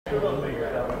Calvin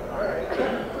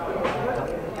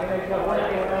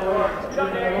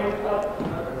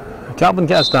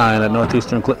Castine at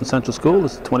Northeastern Clinton Central School.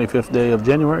 It's the 25th day of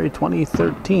January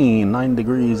 2013. 9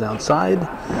 degrees outside.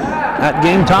 At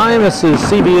game time, this is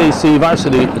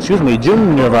CVAC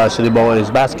Junior Varsity Boys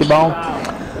basketball.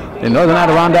 The Northern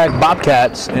Adirondack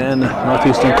Bobcats and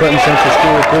Northeastern Clinton Central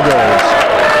School Cougars.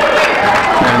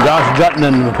 And Josh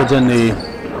Jutman puts in the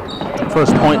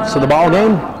first points of the ball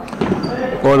game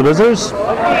for the visitors.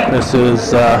 This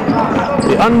is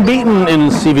the unbeaten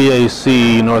in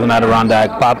CVAC Northern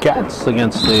Adirondack Bobcats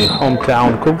against the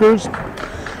hometown Cougars.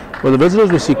 For the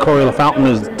visitors, we see Corey LaFountain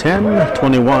is 10,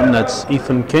 21, that's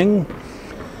Ethan King.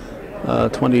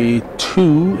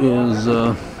 22 is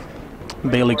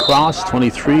Bailey Cross,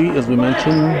 23, as we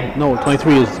mentioned. No,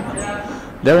 23 is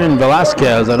Darian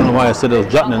Velasquez. I don't know why I said it was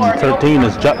Jutman. 13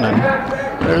 is Jutman.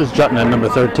 There's Jutman, number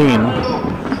 13.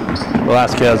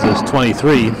 Velasquez is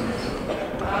 23.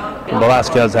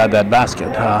 Velasquez had that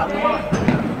basket.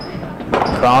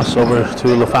 Cross over to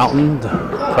LaFountain.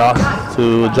 Cross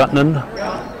to Jutman.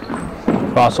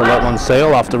 Cross will let one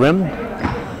sail off the rim.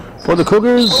 For the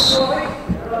Cougars,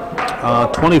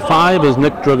 25 is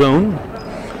Nick Dragoon.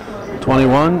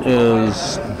 21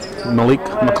 is Malik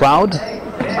McLeod.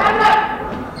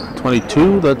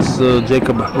 22, that's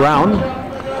Jacob Brown.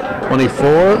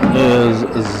 24 is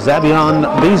Zavion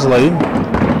Beasley.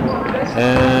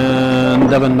 And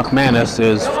Devin McManus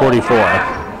is 44.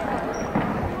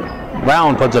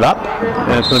 Brown puts it up,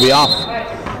 and it's going to be off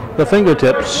the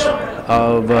fingertips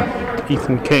of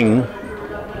Ethan King.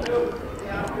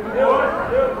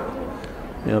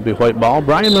 It'll be white ball.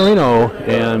 Brian Marino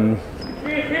and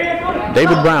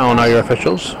David Brown are your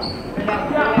officials.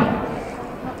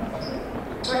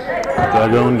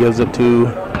 Dragoon gives it to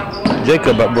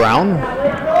Jacob Brown.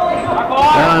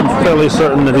 And I'm fairly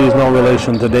certain that he's no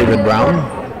relation to David Brown.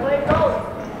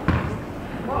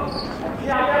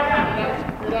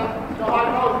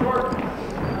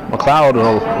 McLeod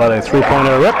will let a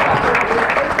three-pointer rip.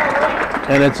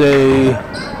 And it's a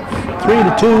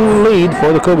 3-2 lead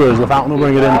for the Cougars. LaFountain will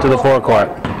bring it into the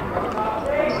forecourt.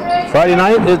 Friday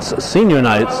night, it's senior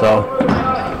night, so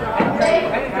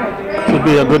should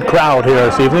be a good crowd here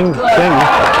this evening. King,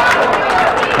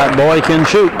 that boy can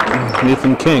shoot.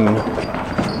 Ethan King.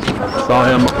 Saw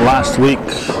him last week,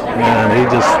 and he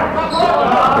just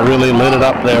really lit it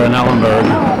up there in Ellenburg.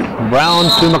 Brown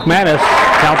to McManus,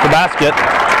 count the basket,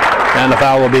 and the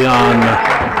foul will be on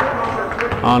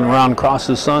Ron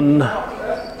Cross's son,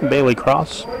 Bailey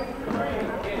Cross.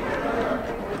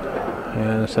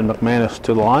 And send McManus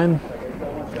to the line.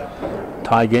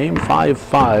 Tie game,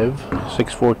 5-5,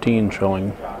 6:14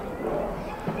 showing.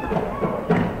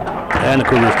 And the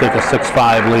Cougars take a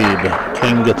 6-5 lead.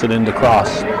 King gets it into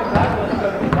Cross.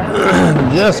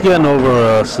 Just getting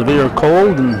over a severe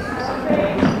cold, and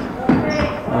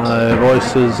my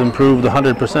voice has improved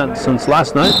 100% since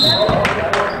last night.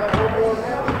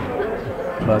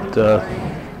 But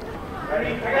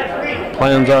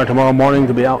plans are tomorrow morning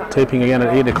to be out taping again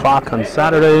at 8 o'clock on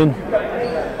Saturday,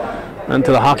 and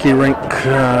to the hockey rink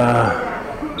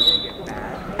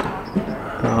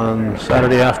on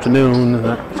Saturday afternoon.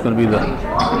 That's going to be the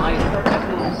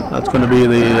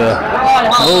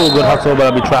oh, good hustle, but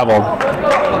it'll be travel.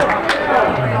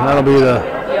 That'll be the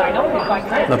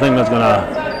thing that's going to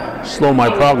slow my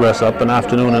progress up an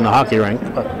afternoon in the hockey rink,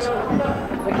 but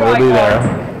we'll be there.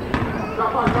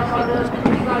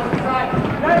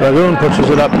 Dragoon pushes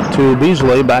it up to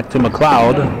Beasley, back to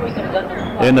McLeod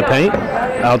in the paint,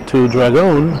 out to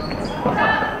Dragoon,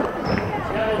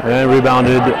 and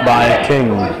rebounded by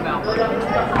King.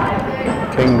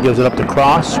 King gives it up to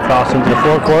Cross. Cross into the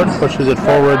forecourt, pushes it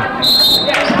forward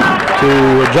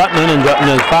to Jutman, and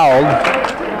Jutman is fouled.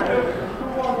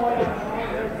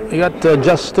 You got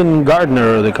Justin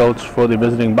Gardner, the coach for the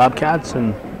visiting Bobcats,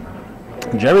 and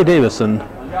Jerry Davison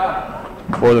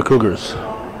for the Cougars.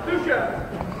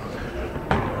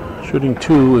 Shooting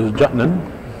two is Jutman.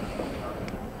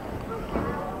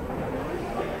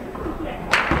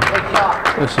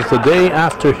 This is the day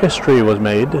after history was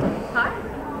made.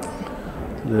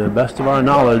 To the best of our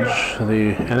knowledge,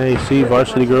 the NAC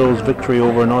varsity girls' victory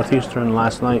over Northeastern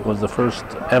last night was the first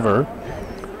ever.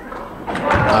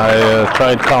 I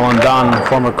tried calling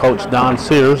former coach Don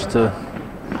Sears, to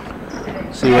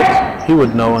see what he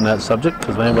would know on that subject,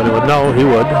 because if anybody would know, he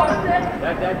would.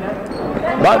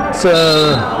 But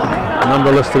the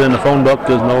number listed in the phone book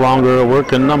is no longer a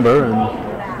working number, and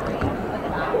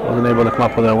wasn't able to come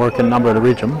up with a working number to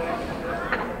reach him.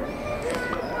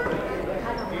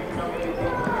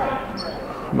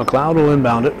 McLeod will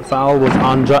inbound it. Foul was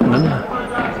on Jutman,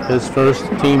 his first,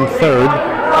 team third.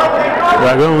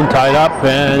 Dragoon tied up,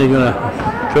 and he's going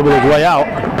to dribble his way out.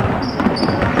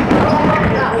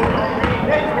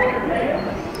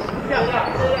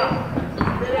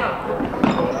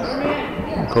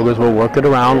 Cougars will work it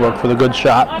around, look for the good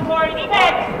shot.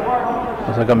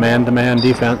 Looks like a man-to-man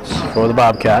defense for the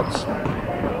Bobcats.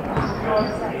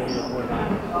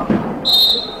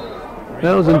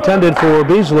 That was intended for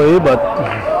Beasley, but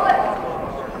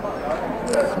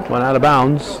went out of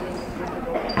bounds.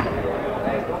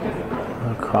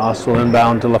 Cross will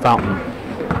inbound to LaFountain.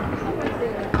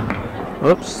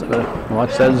 Oops,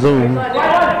 watch that zoom.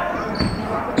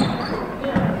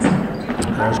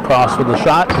 There's Cross with the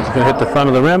shot. It's going to hit the front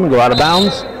of the rim, go out of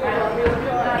bounds,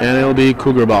 and it'll be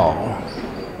Cougar ball.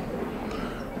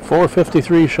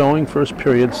 4:53 showing, first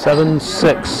period,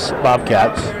 7-6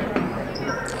 Bobcats.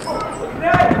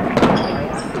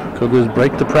 Cougars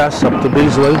break the press up to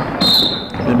Beasley.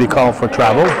 Going to be called for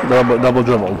travel, double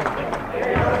dribble.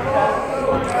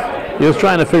 He was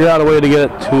trying to figure out a way to get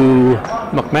it to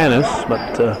McManus,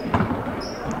 but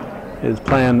his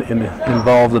plan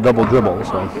involved a double dribble,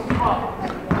 so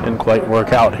didn't quite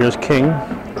work out. Here's King.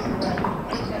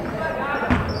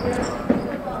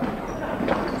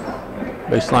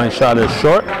 Baseline shot is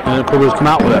short, and the Cougars come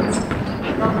out with it. This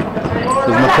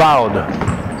is McLeod.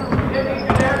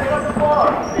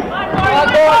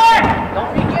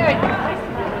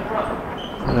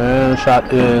 And the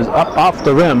shot is up off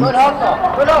the rim. Put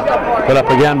up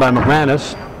again by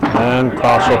McManus, and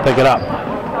Cross will pick it up.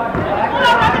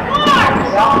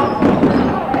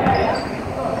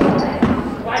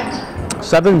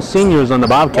 Seven seniors on the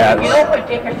Bobcats.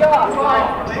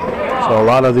 So a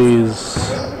lot of these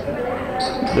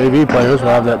JV players will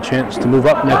have that chance to move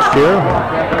up next year.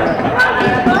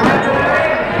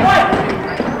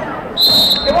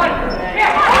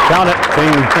 Count it.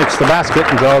 King takes the basket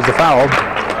and draws the foul.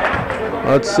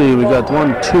 Let's see, we got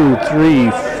 1, 2,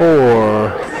 3,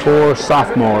 4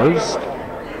 sophomores.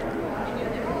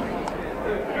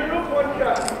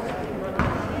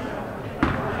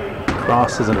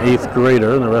 Cross is an 8th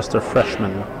grader, and the rest are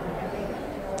freshmen.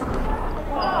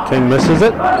 King misses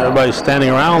it. Everybody's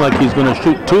standing around like he's going to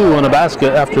shoot 2 on a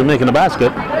basket after making a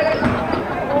basket.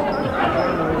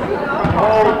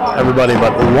 Everybody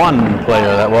but one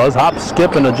player that was. Hop,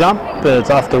 skip, and a jump.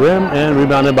 It's off the rim and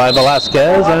rebounded by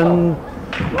Velasquez, and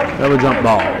another jump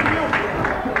ball.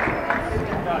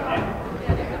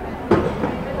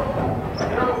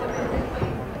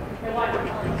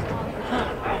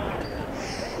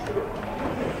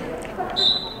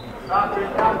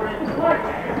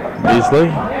 Beasley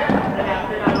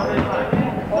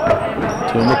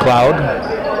to McLeod.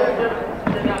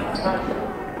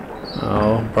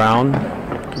 Oh, Brown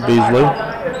to Beasley.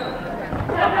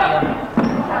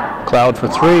 McLeod for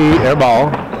 3, air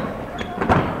ball.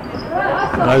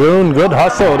 Dragoon, good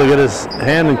hustle to get his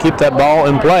hand and keep that ball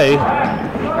in play.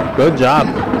 Good job.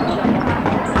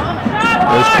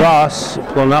 There's Cross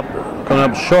coming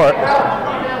up short.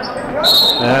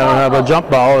 And we have a jump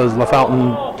ball as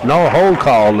LaFountain. No hold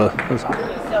call.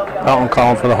 LaFountain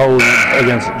called for the hold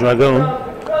against Dragoon.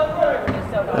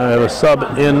 We have a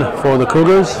sub in for the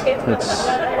Cougars. It's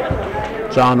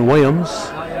John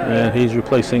Williams, and he's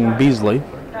replacing Beasley.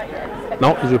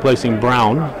 No, he's replacing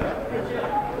Brown.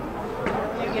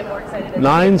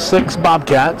 9-6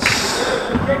 Bobcats.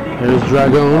 Here's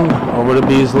Dragoon over to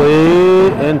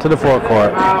Beasley into the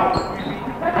forecourt.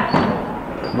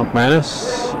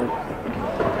 McManus.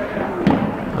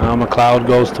 Now McLeod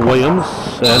goes to Williams,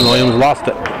 and Williams lost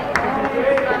it.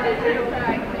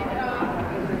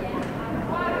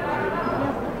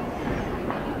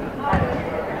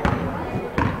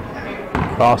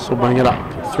 Cross will bring it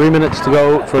up. 3 minutes to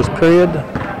go, first period.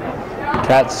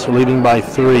 Cats are leading by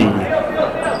 3.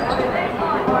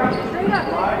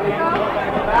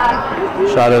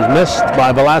 Shot is missed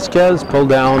by Velasquez, pulled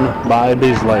down by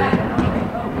Beasley.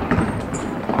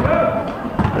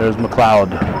 There's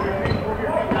McLeod.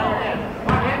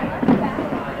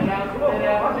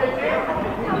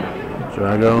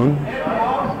 Dragoon.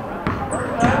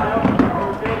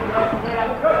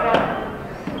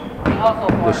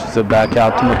 Pushes it back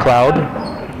out to McLeod.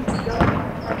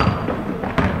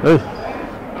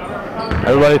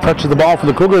 Everybody touches the ball for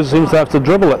the Cougars, seems to have to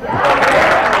dribble it.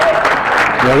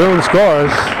 Dragoon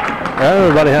scores.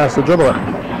 Everybody has to dribble it.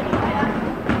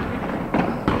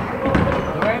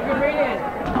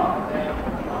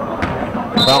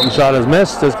 Fountain shot is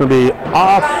missed. It's going to be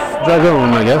off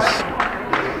Dragoon, I guess.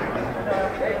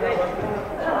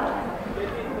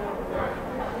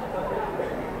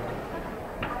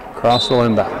 Cross will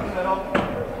inbound.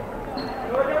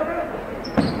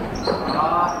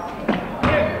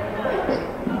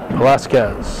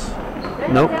 Velasquez.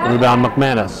 Nope, rebound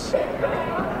McManus.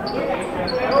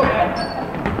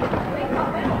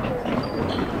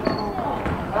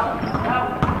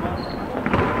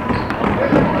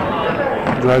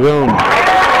 Dragoon.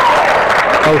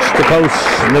 Coast to coast,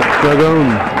 Nick Dragoon.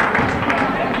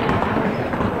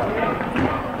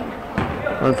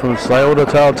 Went from Scioto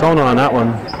to Altona on that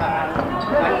one.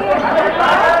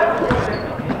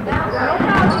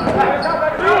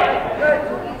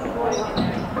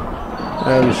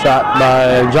 And shot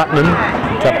by Jutman,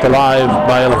 kept alive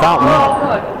by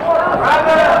LaFountain.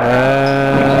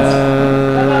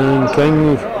 And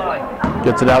King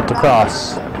gets it out to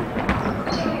cross.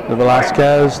 To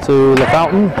Velasquez to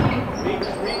LaFountain.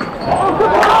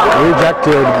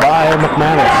 Rejected by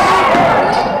McManus.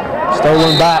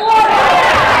 Stolen back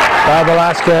by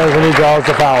Velasquez, and he draws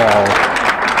the foul.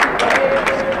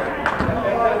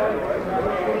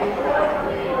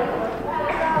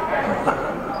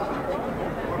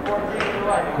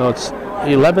 So it's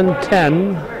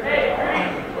 11-10,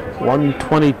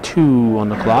 1:22 on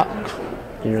the clock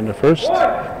here in the first.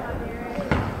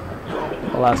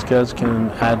 Velasquez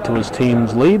can add to his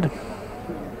team's lead.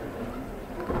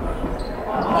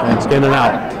 And it's in and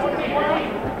out.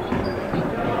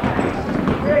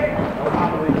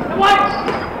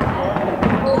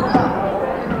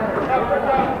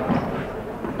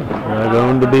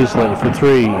 Going to Beasley for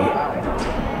three.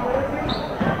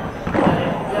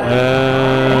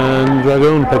 And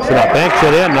Dragoon picks it up. Banks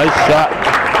it in. Nice shot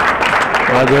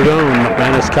by Dragoon.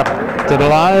 McManus kept it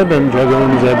alive, and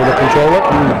Dragoon is able to control it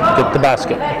and get the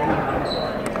basket.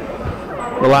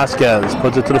 Velasquez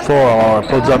puts it to the floor,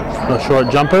 puts up a short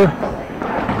jumper.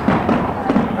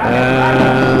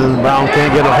 And Brown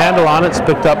can't get a handle on it. It's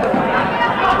picked up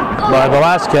by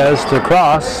Velasquez to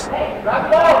cross.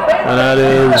 And that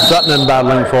is Sutton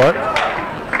battling for it.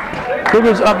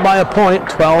 Cougars up by a point,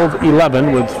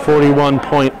 12-11, with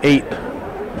 41.8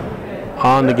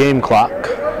 on the game clock.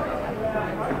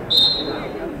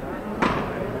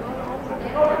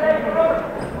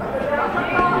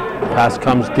 Pass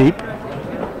comes deep.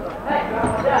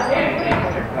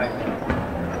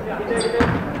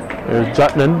 There's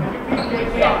Jutman.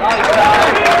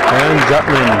 And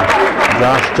Jutman.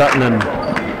 Josh Jutman.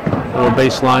 Little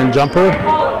baseline jumper.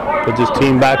 Puts his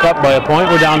team back up by a point.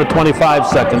 We're down to 25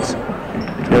 seconds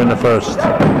here in the first.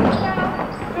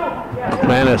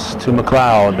 McManus to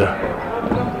McLeod.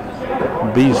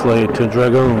 Beasley to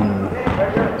Dragoon.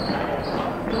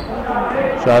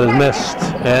 Shot is missed.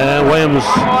 And Williams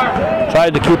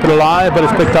tried to keep it alive, but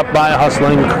it's picked up by a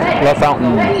hustling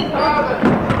LaFountain.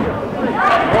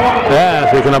 Yeah,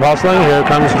 speaking of hustling, here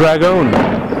comes Dragoon.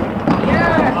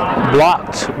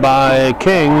 Blocked by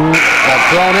King,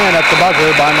 thrown in at the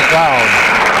buzzer by McLeod.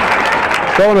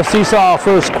 So in a seesaw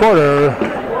first quarter,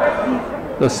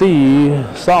 the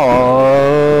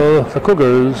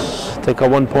Cougars take a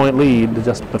 1-point lead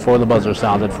just before the buzzer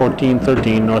sounded,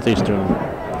 14-13 Northeastern.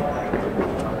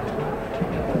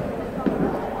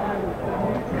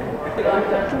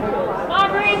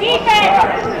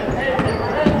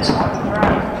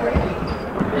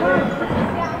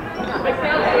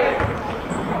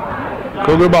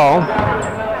 Cougar ball.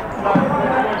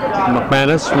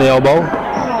 McManus from the elbow.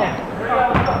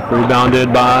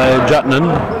 Rebounded by Jutman.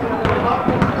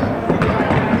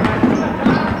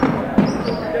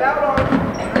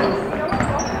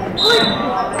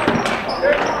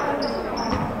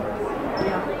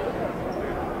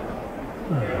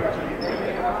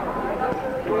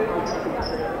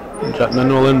 Jutman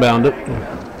will inbound it.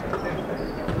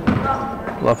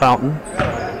 LaFountain.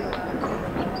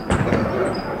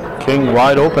 King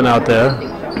wide open out there.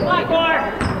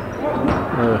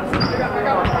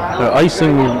 They're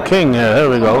icing King. Yeah, there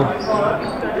we go.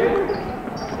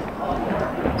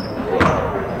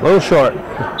 A little short.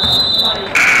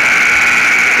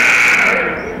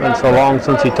 Been so long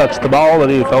since he touched the ball that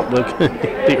he felt like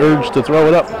the urge to throw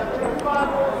it up.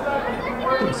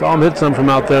 I saw him hit some from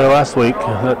out there last week.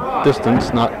 That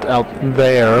distance, not out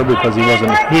there because he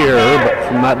wasn't here, but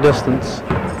from that distance.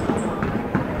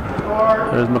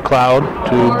 There's McLeod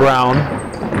to Brown.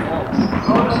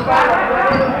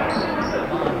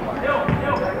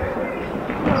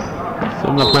 So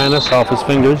McManus off his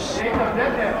fingers.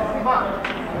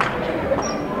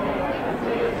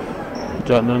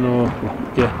 Jutman will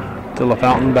get to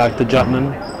LaFountain, back to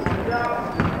Jutman.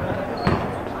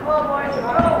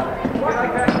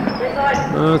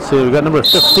 Let's see, we got number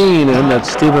 15 in, that's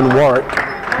Stephen Warwick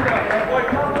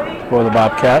for the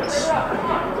Bobcats.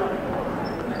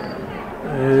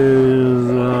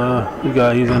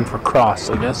 He's in for cross,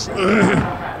 I guess.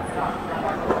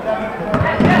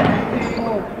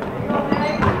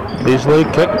 Beasley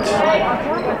kicked.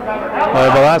 by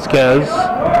Velasquez.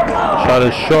 Shot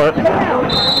is short.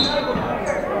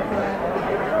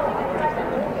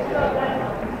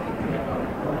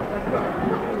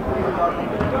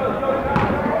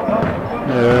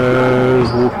 There's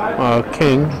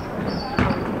King.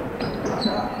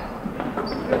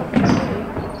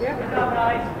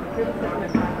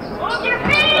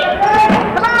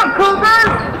 Come on,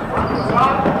 Cougars!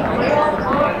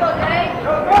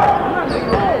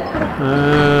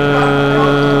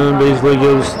 And Beasley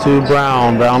gives to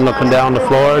Brown. Brown looking down the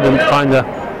floor, didn't find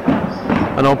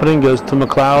an opening, goes to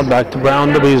McLeod, back to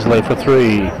Brown to Beasley for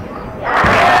three.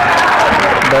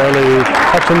 Barely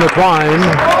touching the twine.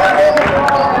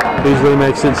 Beasley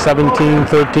makes it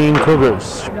 17-13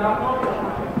 Cougars.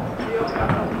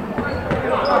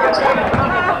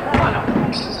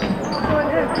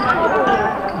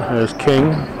 There's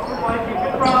King.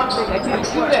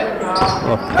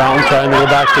 Brown trying to go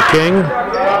back to King.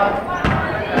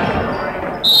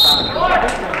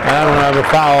 And we're going to have a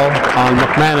foul on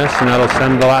McManus, and that'll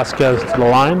send Velasquez to the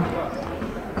line.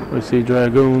 We see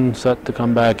Dragoon set to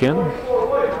come back in.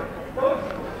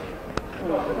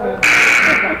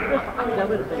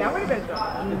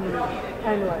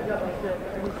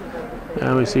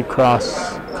 And we see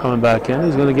Cross coming back in.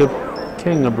 He's going to give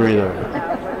King a breather.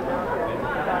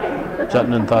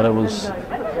 Jutton thought it was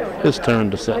his turn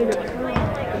to sit.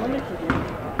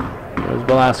 There's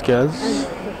Velasquez.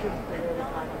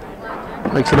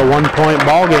 Makes it a 1-point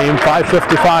ball game.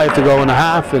 5:55 to go in the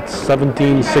half. It's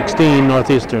 17-16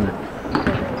 Northeastern.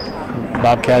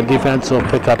 Bobcat defense will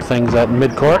pick up things at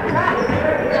midcourt.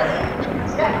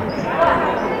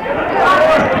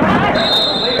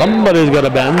 Somebody's got to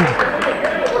bend.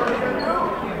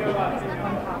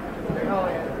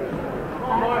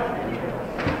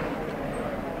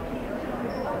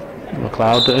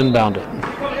 McLeod to inbound it.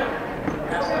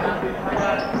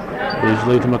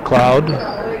 Beasley to McLeod.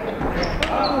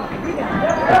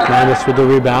 McManus with the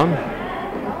rebound.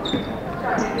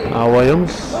 Now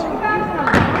Williams.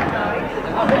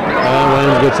 And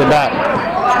Williams gets it back.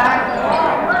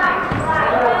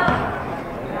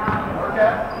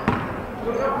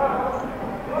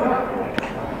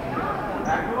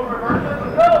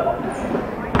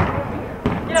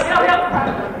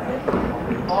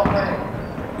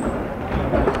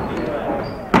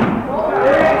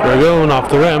 Dragoon off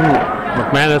the rim.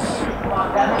 McManus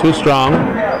too strong.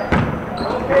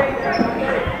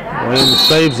 Williams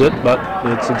saves it, but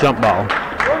it's a jump ball.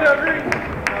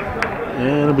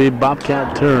 And it'll be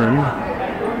Bobcat turn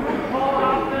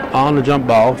on the jump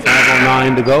ball.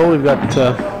 5:09 to go. We've got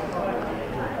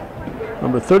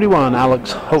number 31,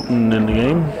 Alex Houghton, in the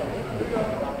game.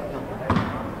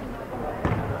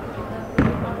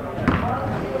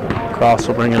 Cross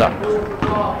will bring it up.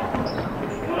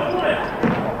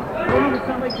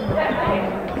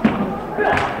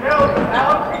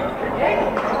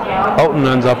 Houghton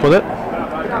ends up with it.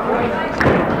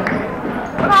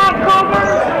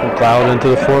 McLeod into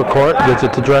the forecourt, gets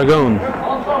it to Dragoon.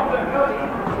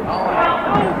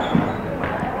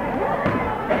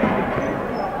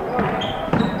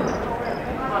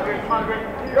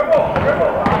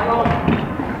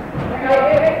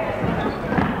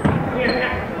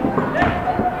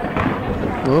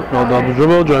 Oh, no double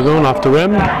dribble, Dragoon off the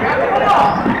rim.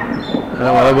 And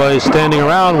while everybody's standing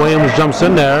around, Williams jumps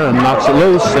in there and knocks it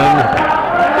loose and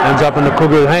ends up in the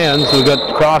Cougar hands, who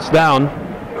got Cross down.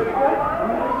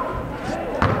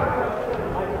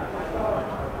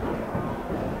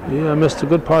 Yeah, I missed a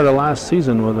good part of last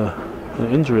season with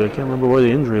an injury. I can't remember where the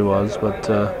injury was, but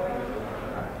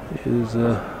he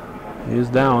is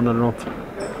down. I don't know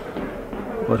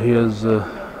what he has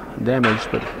damaged,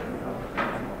 but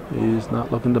he's not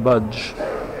looking to budge.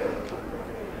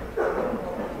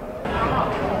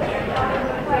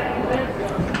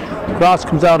 Cross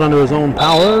comes out under his own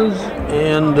powers,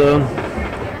 and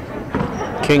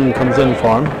King comes in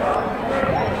for him.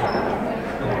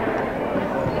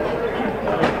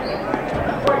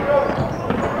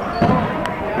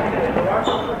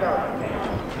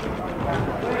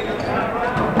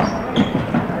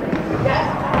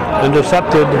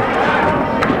 Intercepted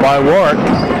by Warwick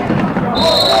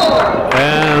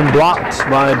and blocked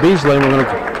by Beasley. We're going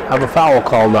to have a foul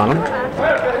called on him.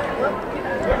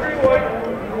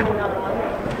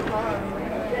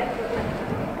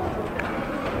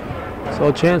 So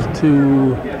a chance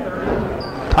to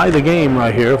tie the game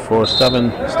right here for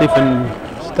Stephen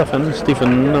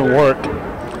Warwick.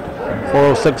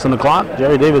 4:06 on the clock.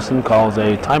 Jerry Davison calls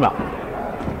a timeout.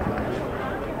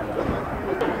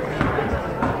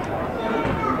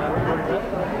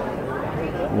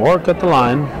 Warwick at the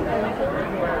line.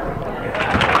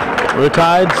 We're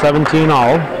tied 17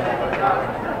 all.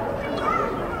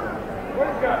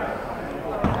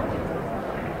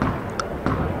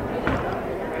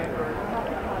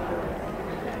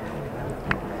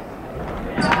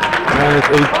 And it's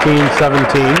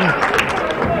 18-17.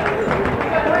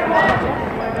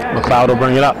 McLeod will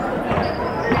bring it up.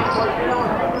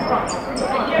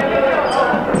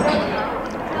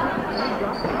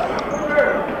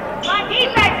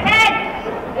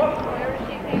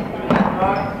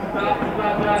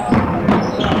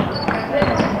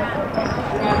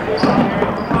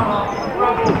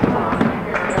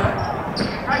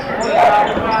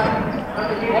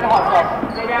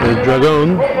 Here's Dragoon.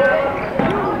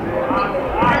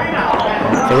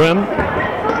 Off the rim.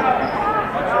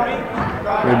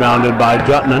 Rebounded by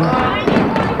Jutman.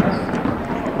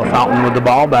 Fountain with the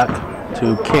ball, back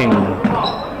to King.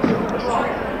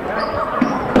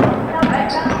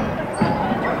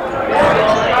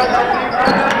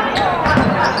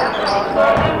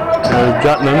 There's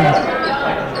Jutman.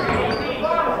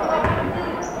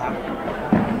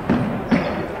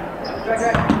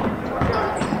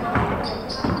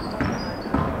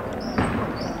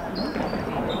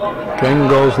 King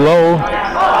goes low,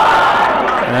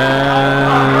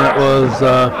 and it was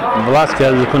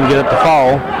Velasquez who couldn't get it to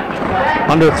fall.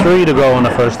 Under 3 to go in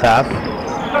the first half.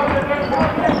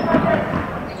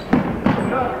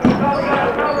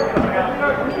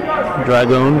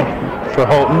 Dragoon for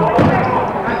Houghton,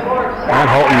 and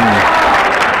Houghton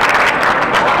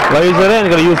lays it in.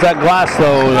 Got to use that glass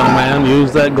though, young man.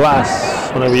 Use that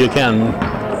glass whenever you can.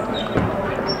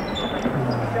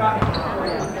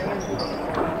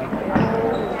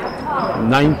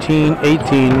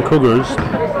 (19-18) Cougars.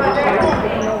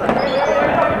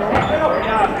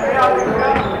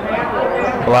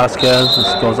 Velasquez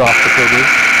just goes off the Cougars.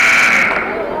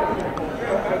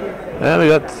 And we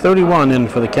got 31 in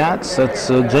for the Cats. That's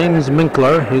James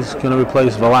Minkler. He's going to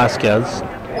replace Velasquez.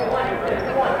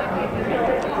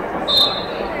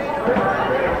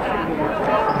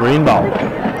 Green ball.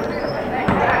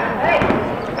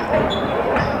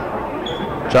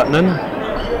 Jutman.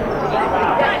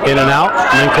 In and out.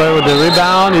 Minkler with the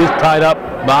rebound. He's tied up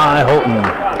by Houghton.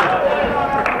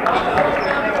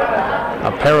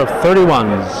 A pair of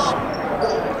 31s.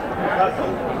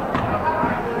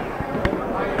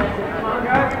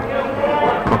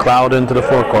 McLeod into the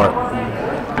forecourt.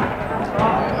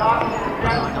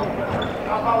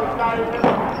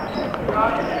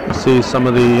 See some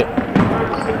of the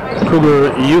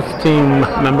Cougar youth team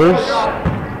members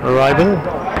arriving.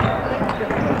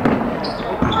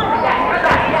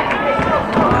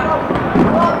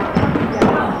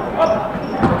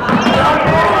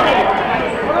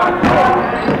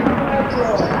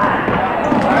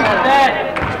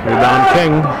 Rebound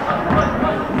King.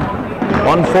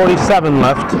 1:47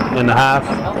 left in the half.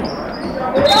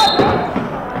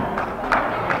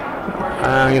 I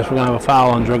guess we're going to have a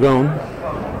foul on Dragoon.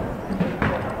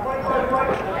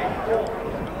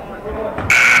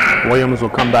 Williams will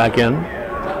come back in.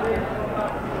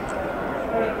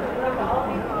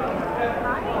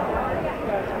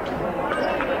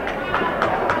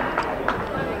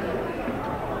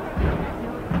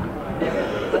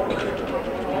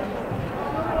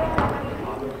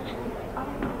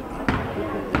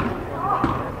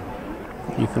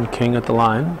 King at the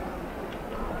line.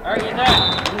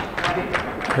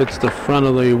 Hits the front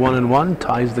of the 1-and-1,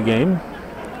 ties the game.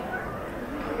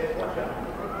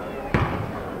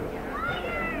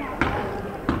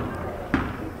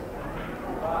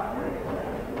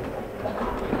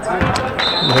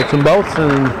 Hits them both,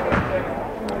 and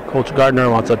Coach Gardner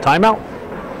wants a timeout.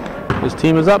 His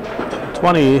team is up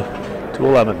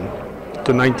 20-11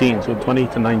 to 19, so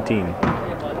 20-19.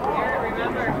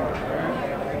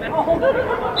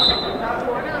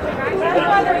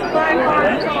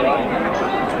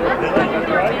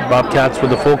 Bobcats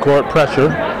with the full court pressure.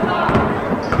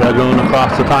 Dragoon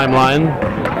across the timeline.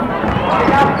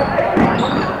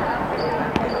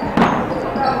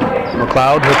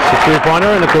 McLeod hits the three-pointer,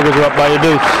 and the Cougars are up by a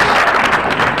deuce.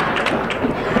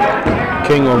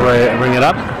 King will bring it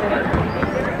up.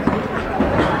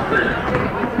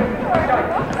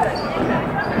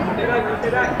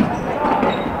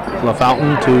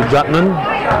 LaFountain to Jutman.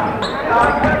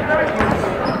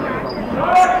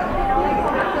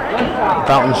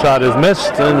 Fountain shot is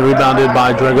missed and rebounded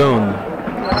by Dragoon.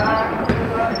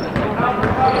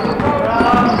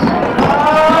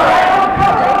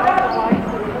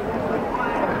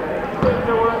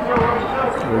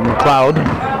 McLeod.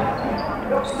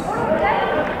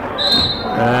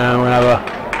 And we have a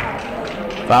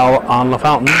foul on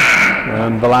LaFountain.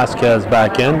 And Velasquez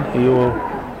back in. He will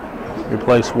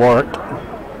replace Warwick.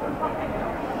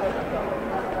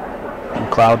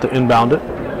 McLeod to inbound it.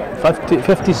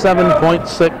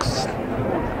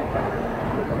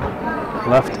 57.6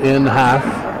 left in half.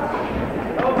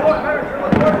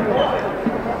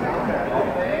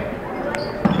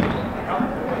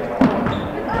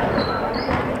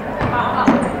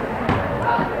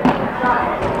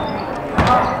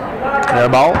 Air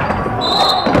ball.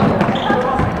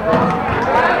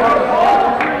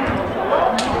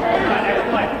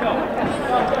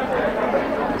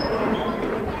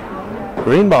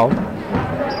 Green ball.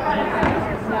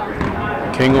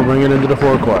 King will bring it into the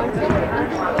forecourt.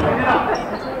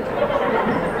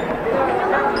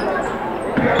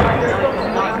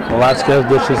 Velasquez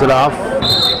dishes it off.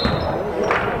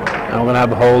 And we're going to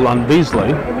have a hold on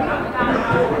Beasley.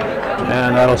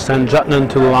 And that'll send Jutland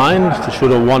to the line to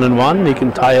shoot a 1-and-1. He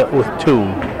can tie it with 2.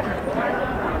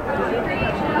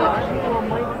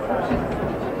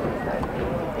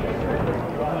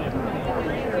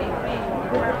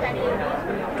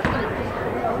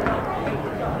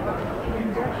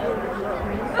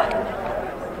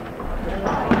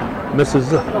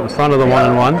 Misses in front of the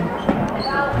 1-and-1.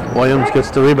 Williams gets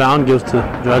the rebound, gives to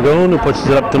Dragoon, who pushes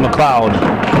it up to McLeod.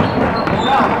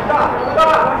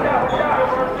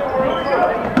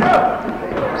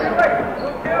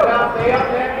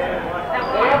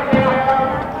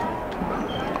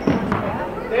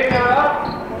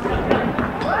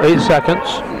 Eight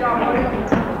seconds.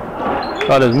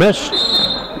 Shot is missed.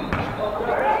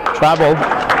 Traveled.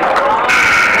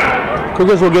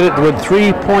 Cougars will get it with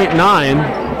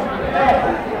 3.9.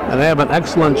 And they have an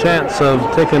excellent chance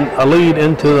of taking a lead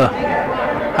into the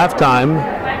halftime.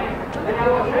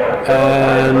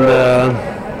 And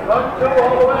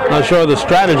not sure of the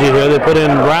strategy here. They put in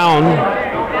Brown,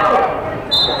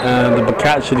 and the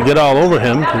Bobcats should get all over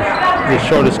him. The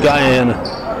shortest guy in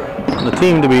the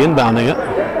team to be inbounding it.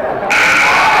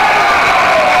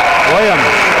 Williams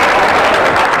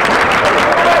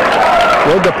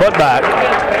with the putback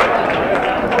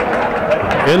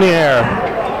in the air.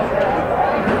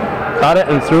 Got it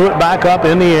and threw it back up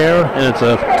in the air, and it's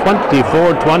a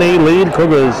 24-20 lead.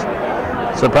 Cougars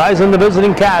surprising the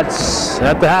visiting Cats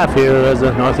at the half here as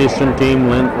the Northeastern team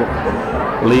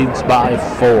leads by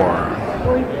 4.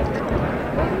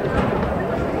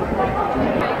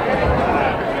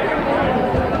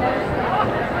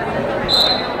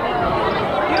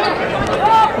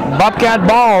 Bobcat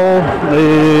ball,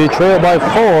 they trail by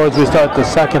 4 as we start the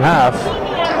second half.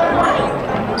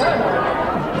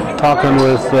 Talking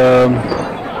with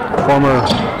former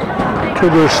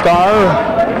Cougar star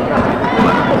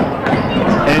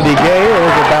Andy Gay.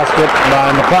 There's a basket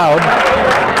by McLeod.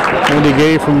 Andy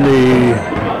Gay from the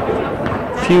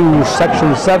few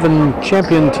Section 7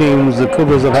 champion teams the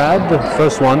Cougars have had. The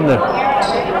first one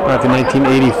back in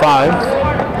 1985.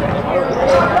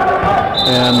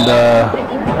 And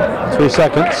 3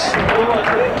 seconds.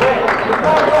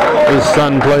 His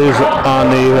son plays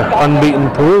on the unbeaten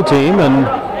Peru team, and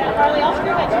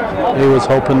he was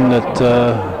hoping that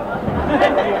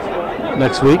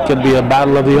next week could be a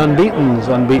battle of the unbeatens,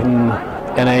 unbeaten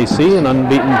NAC and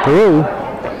unbeaten Peru.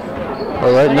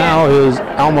 But right now his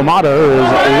alma mater is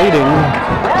leading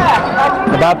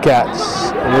the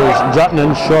Bobcats. There's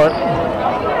Jutland short.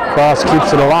 Cross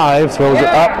keeps it alive, throws it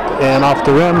up and off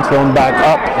the rim, thrown back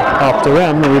up off the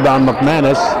rim. Rebound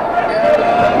McManus.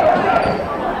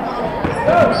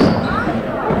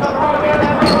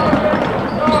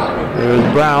 There's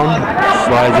Brown,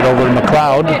 slides it over to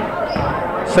McLeod.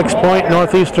 6-point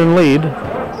Northeastern lead.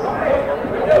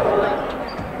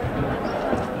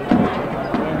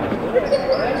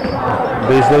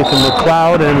 Beasley to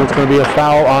McLeod, and it's going to be a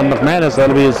foul on McManus.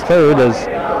 That'll be his third as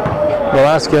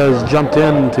Velasquez jumped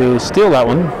in to steal that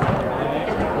one.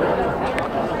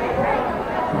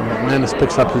 McManus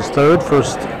picks up his third.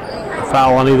 First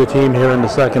foul on either team here in the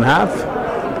second half.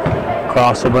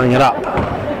 Cross will bring it up.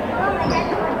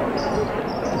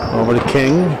 Over to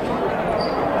King.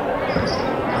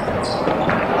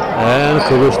 And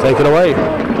Cougars take it away.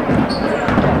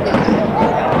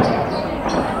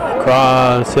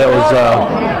 Cross, it was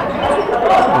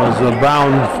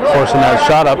Brown forcing that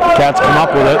shot up. Cats come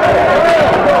up with it.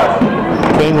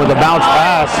 King with a bounce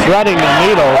pass, threading the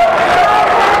needle.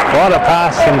 What a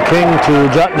pass from King to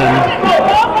Jutland.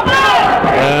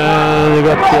 And you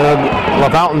got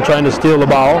LaFountain trying to steal the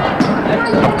ball.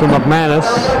 Up to McManus.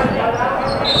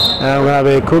 And we're going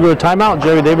to have a Cougar timeout.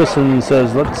 Jerry Davison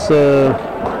says, let's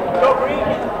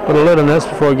put a lid on this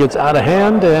before it gets out of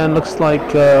hand. And looks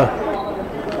like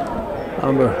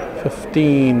number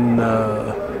 15,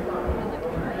 not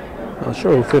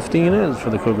sure who 15 is for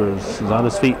the Cougars. He's on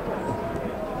his feet.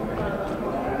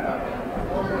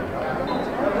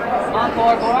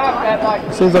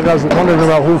 Seems like I was wondering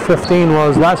about who 15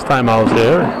 was last time I was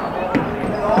here.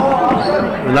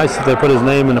 Nice that they put his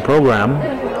name in the program.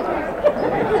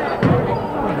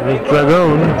 There's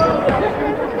Dragoon.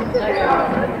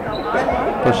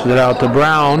 Pushes it out to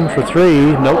Brown for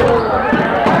 3. Nope.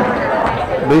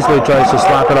 Beasley tries to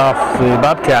slap it off the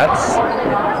Bobcats.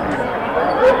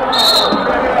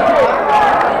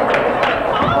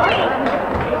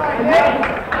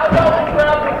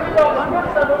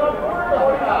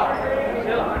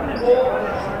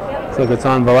 Looks like it's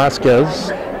on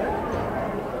Velasquez.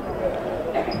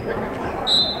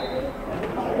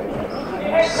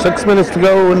 Six minutes to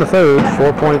go in the third.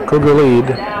 4-point Cougar lead.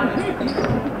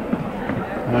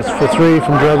 That's for 3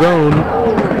 from Dragoon.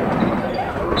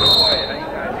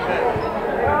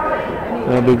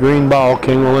 That'll be green ball.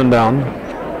 King will inbound.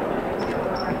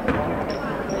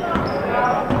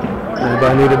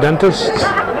 Anybody need a dentist?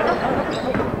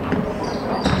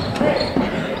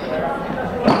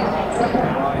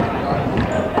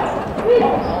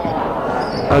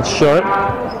 That's short.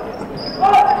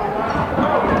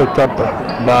 Picked up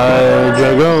by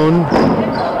Dragoon.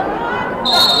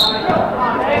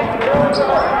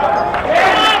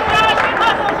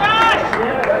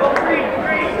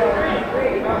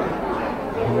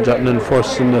 Jutton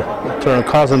forcing the turn,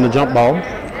 causing the jump ball.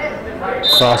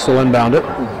 Cross will inbound it.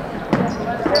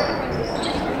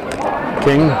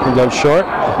 King, he goes short.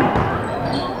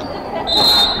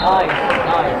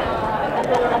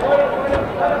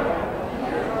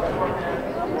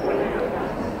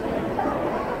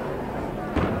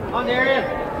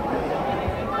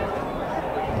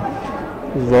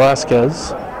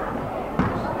 Velasquez.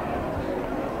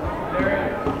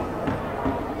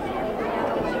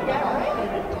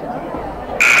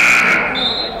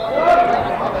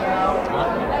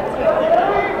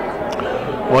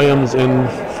 Williams in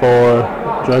for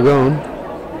Dragoon.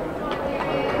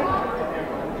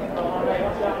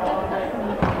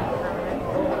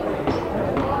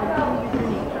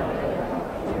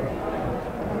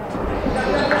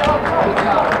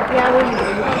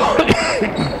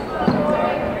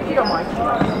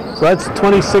 So that's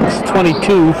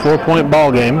 26-22, 4-point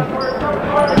ball game.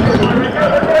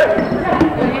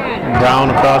 Brown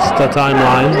across the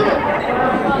timeline.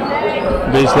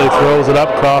 Beasley throws it up,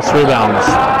 cross rebounds.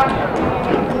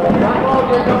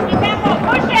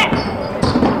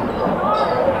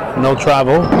 No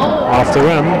travel, off the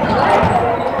rim.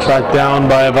 Tracked down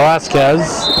by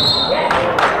Velasquez.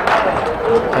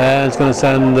 And it's going to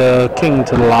send King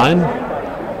to the line.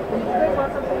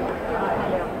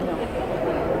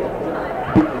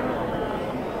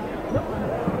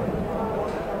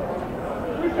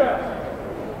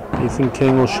 Ethan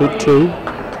King will shoot 2.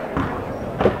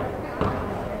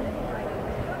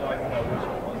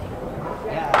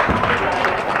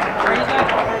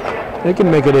 They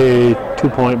can make it a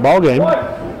 2-point ball game.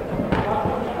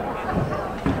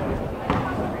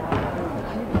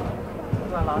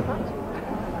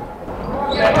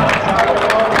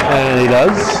 And he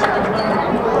does.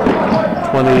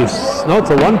 No,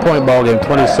 it's a 1-point ball game,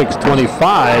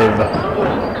 26-25.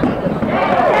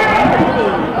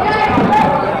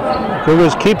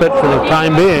 Cougars keep it for the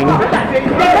time being.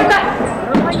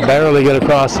 Barely get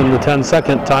across in the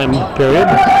 10-second time period.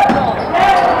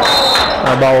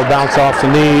 That ball will bounce off the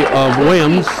knee of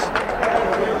Williams.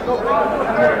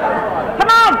 Come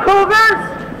on, Cougars!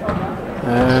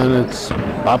 And it's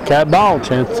Bobcat ball.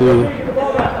 Chance to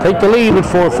take the lead with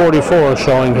 4:44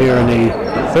 showing here in the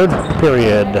third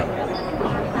period.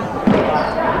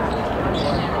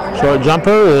 Short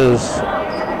jumper is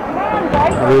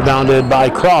rebounded by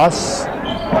Cross.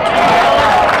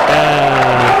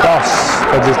 And Cross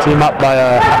puts his team up by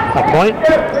a point.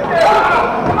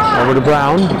 Over to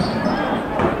Brown.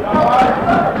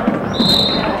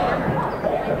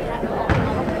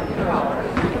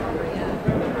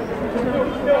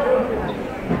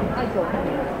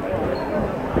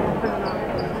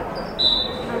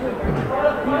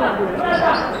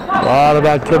 A lot of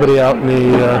activity out in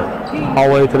the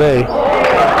hallway today.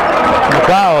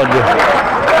 McLeod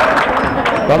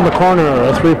from the corner,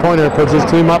 a 3-pointer puts his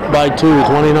team up by 2,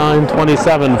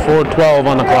 29-27, 4:12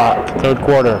 on the clock, third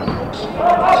quarter.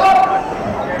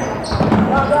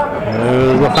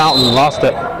 There's the fountain, lost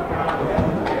it.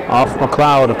 Off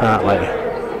McLeod apparently.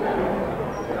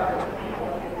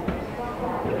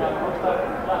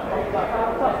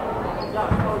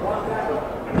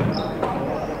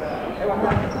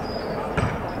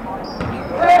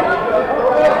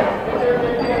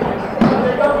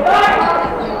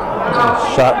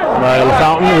 Shot by the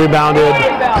fountain, rebounded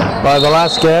by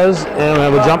Velasquez, and we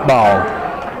have a jump ball.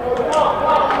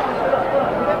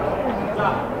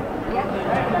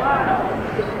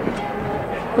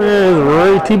 There's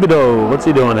Ray Thibodeau. What's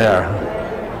he doing here?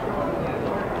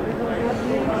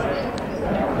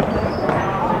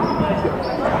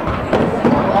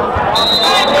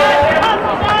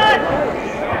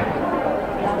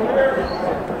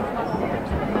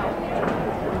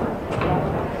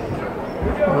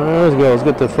 Let's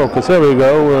get the focus. Here we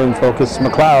go. We're in focus.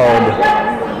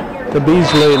 McLeod to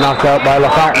Beasley, knocked out by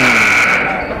LaFountain.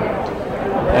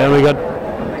 And we got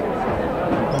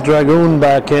Dragoon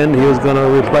back in. He was going to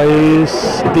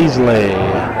replace Beasley.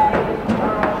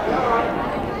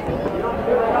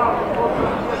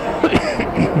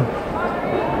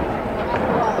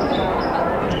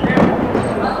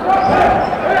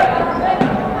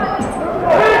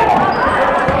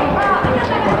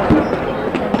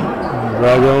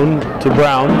 Dragoon to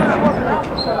Brown.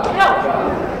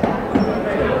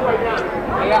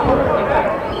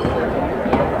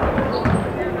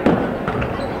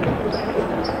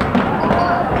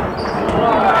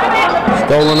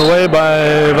 Stolen away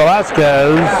by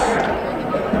Velasquez,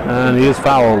 and he is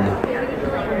fouled.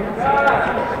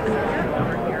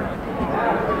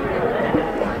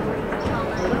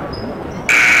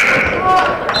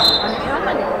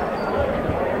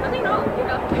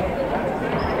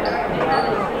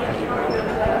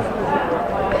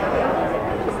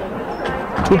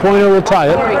 Two-pointer will tie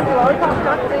it.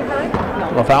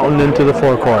 LaFountain into the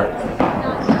forecourt.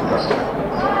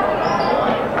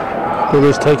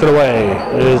 Cougars take it away.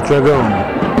 It is Dragoon.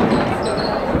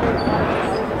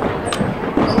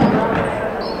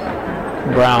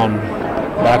 Brown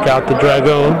back out to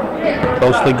Dragoon.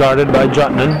 Closely guarded by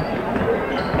Jutman.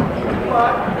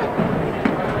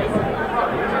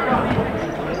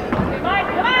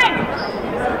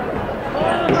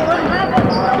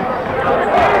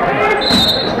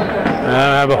 And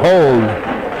I have a hold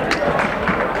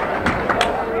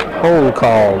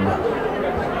called.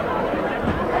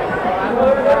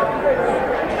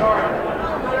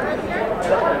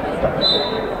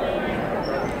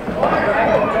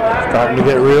 Starting to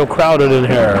get real crowded in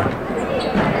here.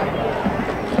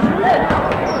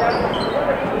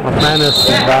 McManus is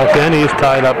back in. He's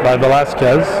tied up by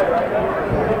Velasquez.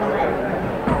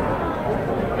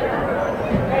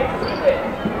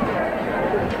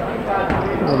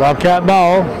 Bobcat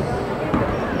ball.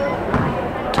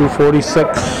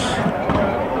 2:46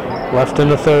 left in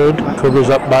the third. Cougars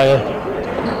up by a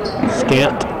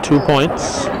scant 2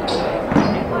 points.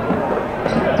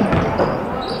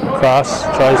 Cross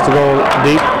tries to go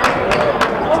deep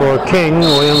for King.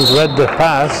 Williams read the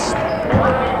pass.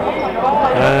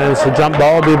 And it's a jump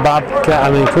ball. Will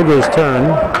be Cougars'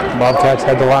 turn. Bobcats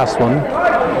had the last one,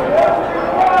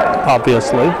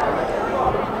 obviously.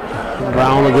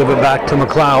 Brown will give it back to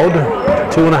McLeod.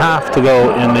 2.5 to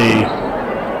go in the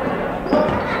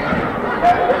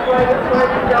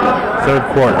third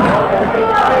quarter.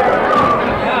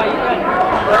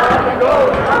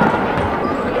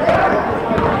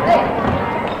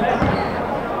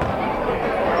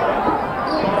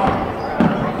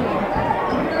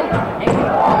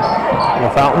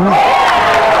 LaFountain.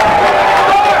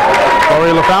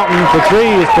 Corey LaFountain for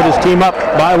three has put his team up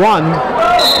by one.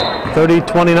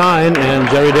 30-29, and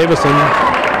Jerry Davison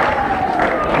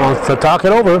wants to talk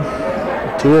it over.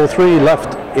 2:03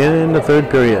 left in the third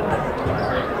period.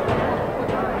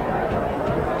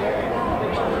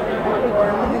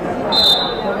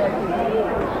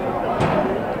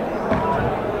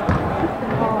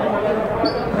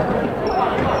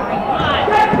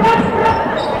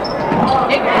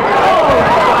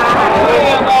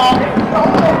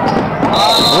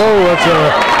 Oh, that's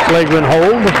a flagrant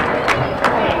hold.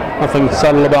 Nothing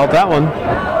subtle about that one.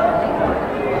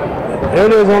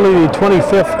 It is only the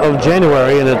 25th of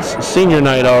January, and it's senior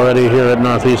night already here at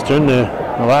Northeastern. The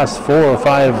last 4 or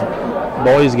 5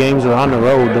 boys games are on the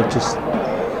road. It's just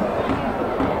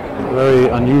very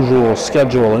unusual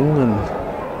scheduling, and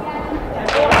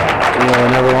you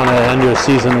never want to end your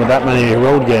season with that many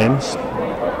road games.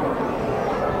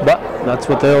 But that's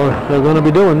what they're going to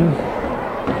be doing.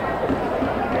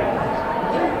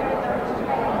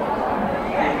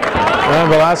 And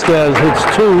Velasquez hits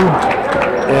 2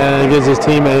 and gives his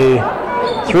team a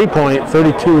 3-point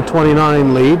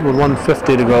 32-29 lead with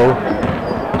 1:50 to go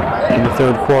in the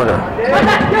third quarter.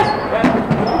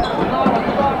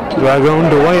 Dragoon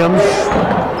to Williams.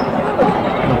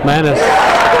 McManus,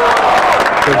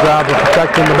 good job of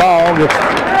protecting the ball, gets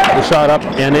the shot up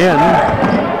and in,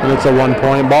 and it's a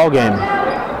 1-point ball game.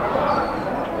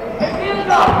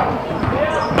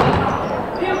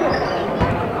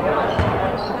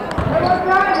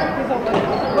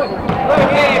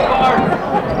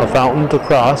 LaFountain to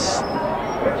cross.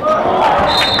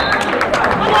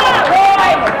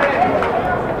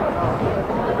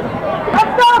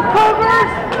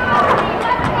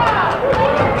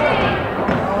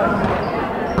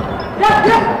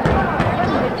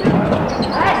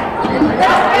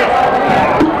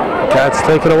 Bobcats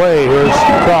take it away. Here's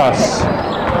Cross.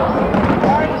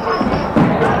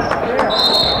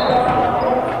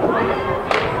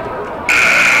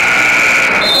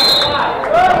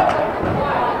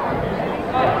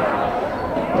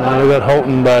 Now we got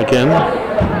Houghton back in.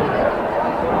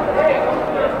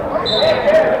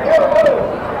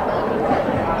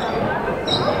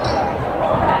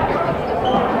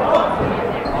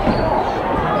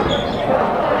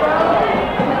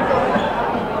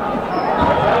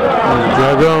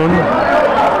 Dragoon.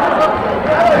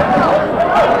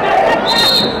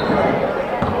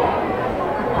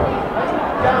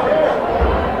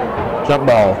 Jump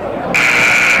ball.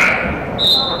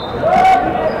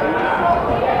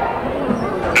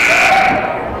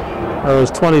 There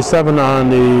was 27 on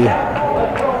the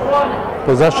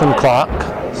possession clock,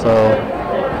 so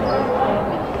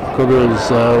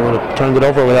Cougars would have turned it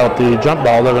over without the jump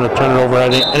ball. They're going to turn it over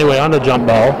anyway on the jump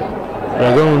ball.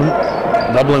 Dragoon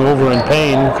doubling over in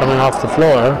pain, coming off the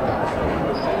floor.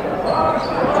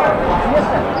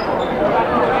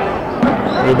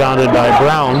 Rebounded by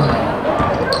Brown.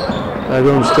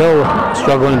 Dragoon still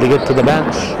struggling to get to the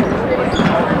bench.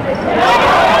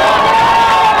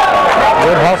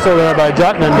 Good hustle there by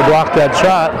Jutman to block that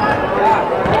shot.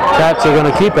 Cats are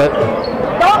going to keep it.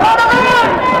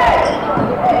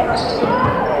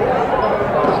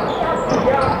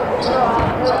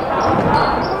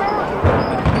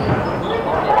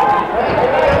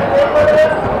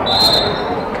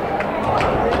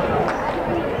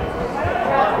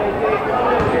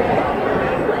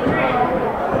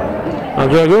 Now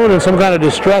Dragoon in some kind of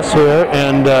distress here,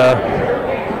 and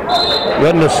we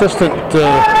had an assistant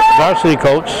varsity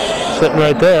coach sitting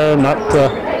right there, not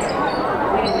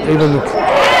even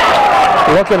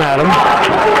looking at him.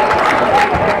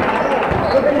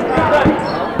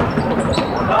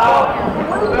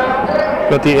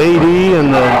 Got the AD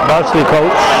and the varsity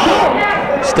coach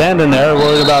standing there,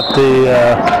 worried about the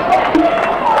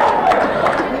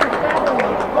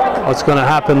what's going to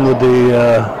happen with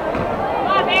the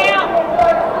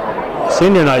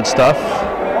senior night stuff.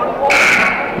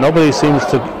 Nobody seems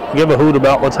to give a hoot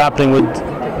about what's happening with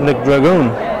Nick Dragoon.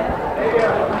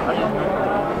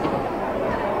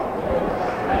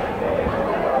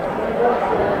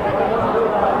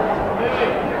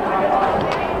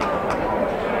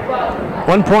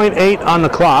 .8 on the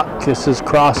clock. This is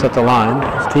Cross at the line.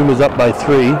 His team is up by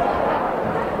 3.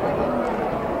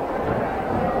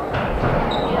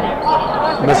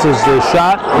 Misses the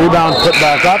shot. Rebound put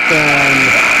back up,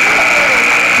 and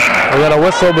we got a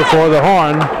whistle before the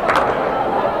horn.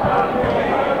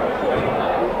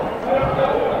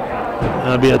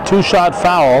 It'll be a 2-shot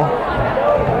foul,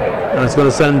 and it's going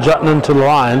to send Jutman to the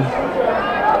line.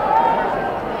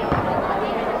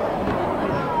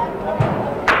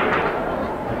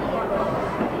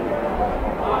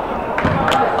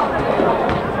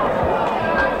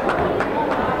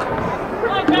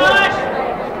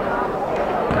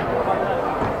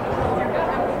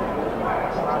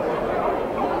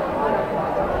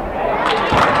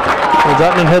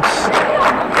 Jutman hits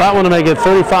that one to make it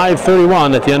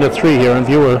 35-31 at the end of 3 here on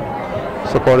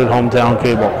viewer-supported hometown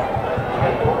cable.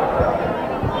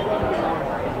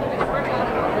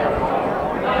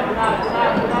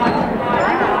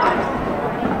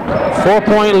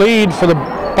 Four-point lead for the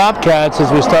Bobcats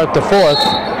as we start the 4th.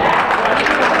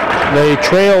 They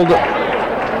trailed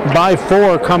by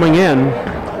 4 coming in,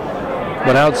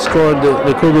 but outscored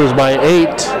the Cougars by 8,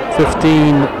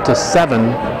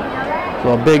 15-7.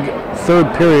 So a big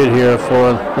third period here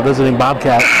for the visiting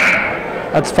Bobcats.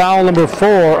 That's foul number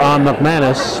 4 on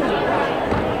McManus,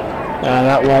 and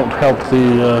that won't help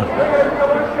the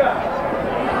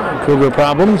Cougar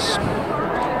problems.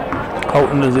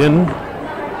 Houghton is in.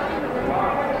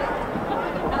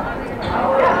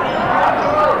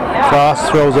 Cross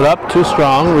throws it up, too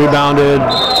strong. Rebounded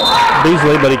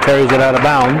Beasley, but he carries it out of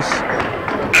bounds.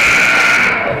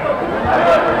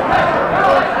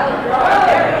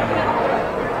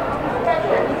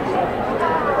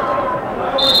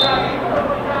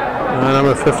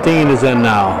 Number 15 is in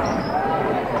now.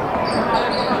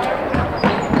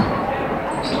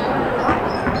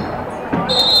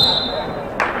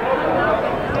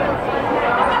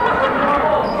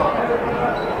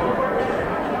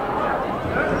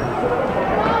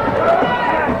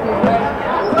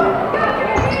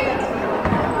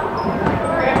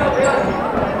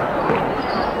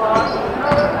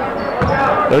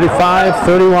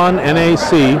 .35-31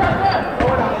 NAC.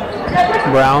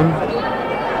 Brown.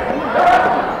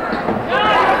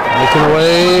 Taken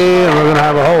away, and we're going to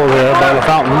have a hole here by the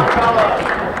fountain.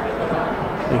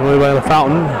 Taken away by the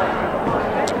fountain.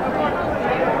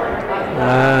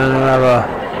 And we'll have a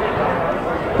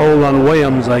hold on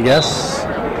Williams, I guess.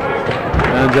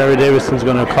 And Jerry Davidson's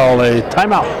going to call a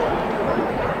timeout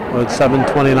with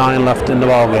 7:29 left in the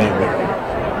ball game.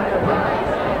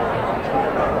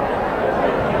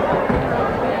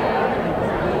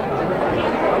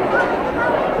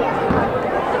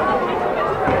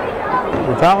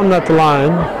 Fountain at the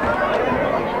line.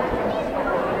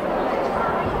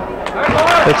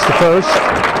 It's the first.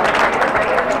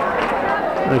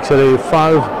 Makes it a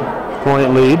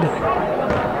 5-point lead.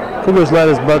 Cougars led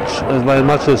as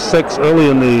much as 6 early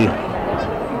in the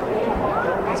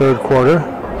third quarter.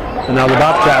 And now the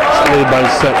Bobcats lead by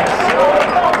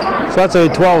 6. So that's a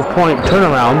 12-point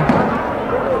turnaround.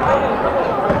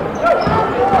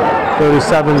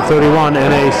 37-31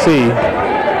 NAC.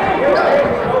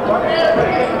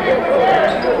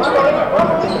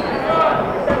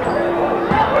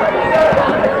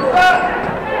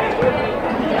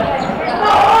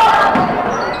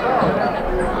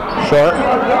 Short.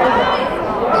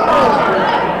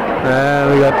 And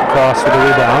we got the cross for the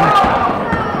rebound.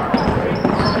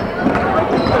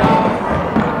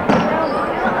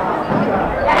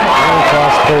 And the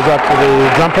cross pulls up for the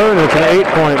jumper, and it's an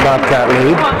 8-point Bobcat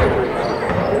lead.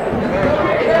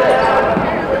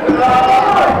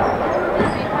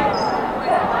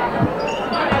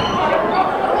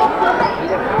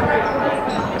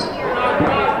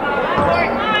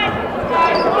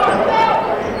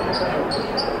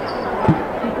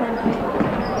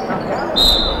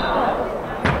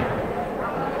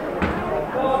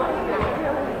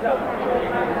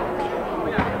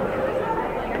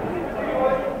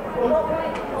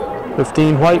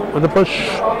 White with a push.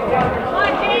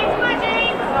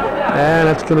 And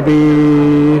it's going to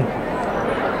be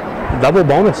double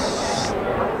bonus.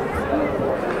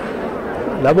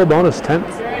 Double bonus,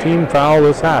 10th team foul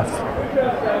this half.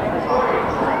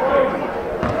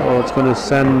 So it's going to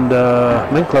send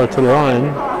Minkler to the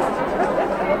line.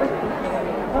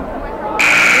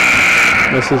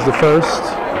 This is the first.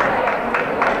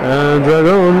 And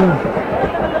Dragoon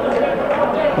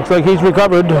looks like he's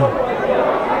recovered.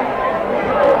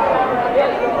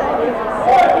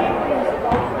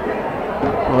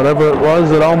 Whatever it was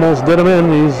that almost did him in,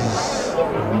 he's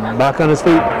back on his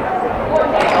feet.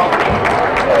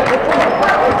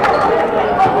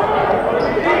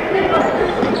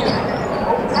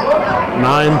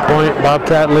 Nine-point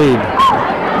Bobcat lead.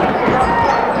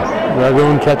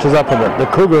 Dragoon catches up with it. The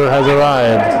Cougar has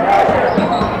arrived.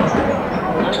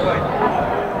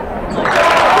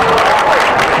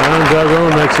 And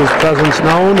Dragoon makes his presence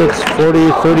known. It's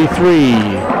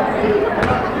 40-33.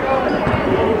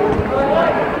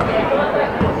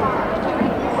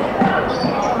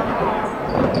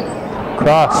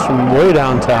 Cross from way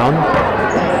downtown.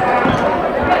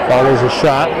 Follows a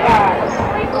shot.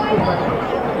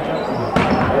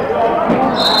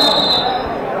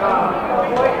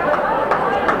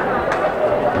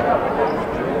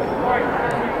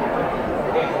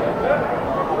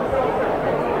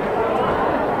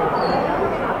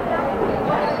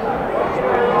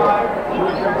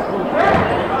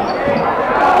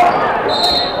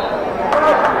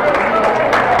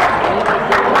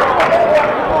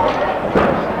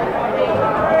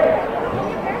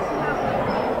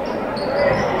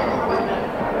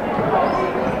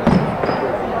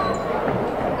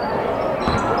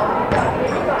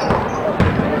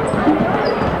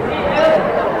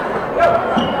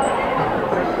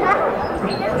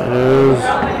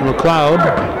 McLeod.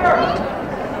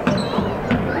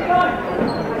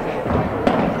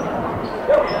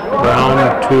 Down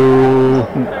to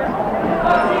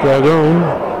Dragoon.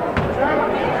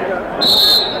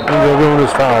 And Dragoon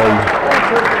is fouled.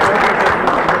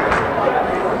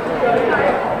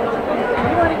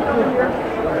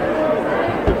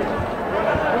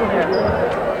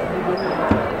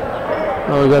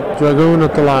 Oh, we got Dragoon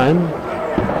at the line.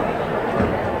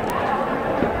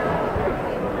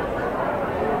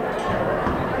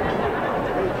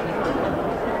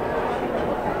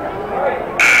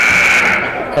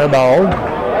 Ball.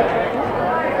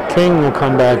 King will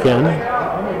come back in.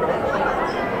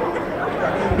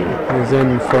 He's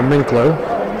in for Minkler.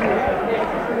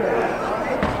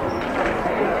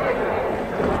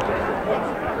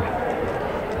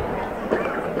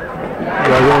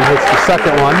 Dragoon hits the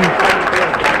second one.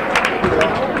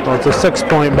 Well, it's a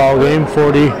 6-point ball game,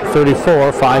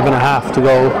 40-34, 5.5 to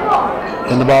go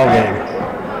in the ball game.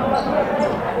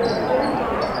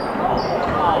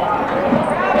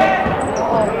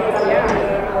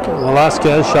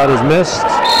 Velasquez shot is missed.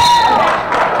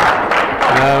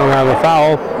 And we have a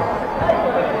foul.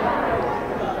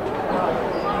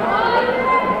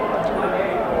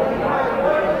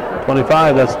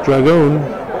 .25, that's Dragoon.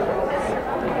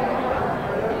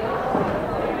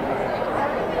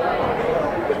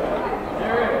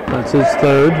 That's his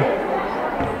third.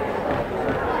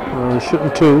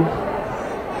 Shooting 2.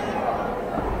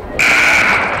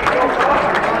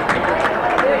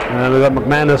 And we got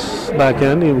McManus back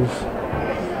in. He was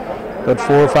got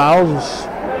 4 fouls.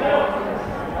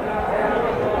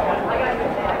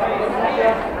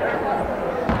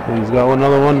 He's got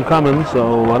another one coming,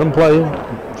 so let him play.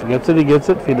 If he gets it, he gets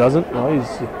it. If he doesn't, well,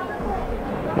 he's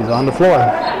on the floor.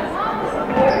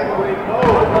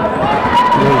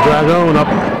 There's Dragon up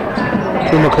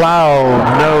to McLeod.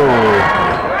 No.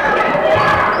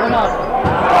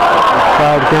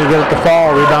 McLeod can't get it to fall.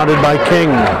 Rebounded by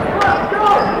King.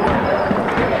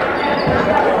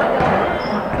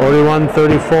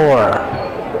 41-34.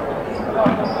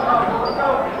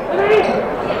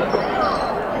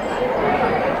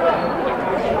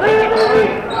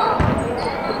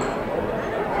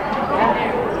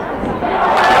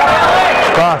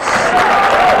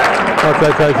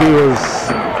 Looked like he was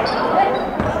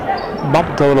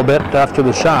bumped a little bit after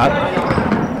the shot,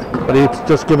 but he's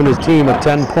just given his team a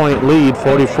 10-point lead,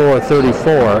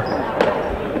 44-34.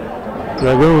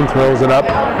 Dragoon throws it up.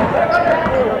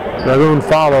 Dragoon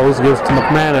follows, gives to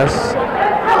McManus.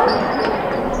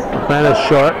 McManus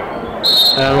short,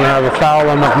 and we have a foul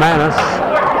on McManus.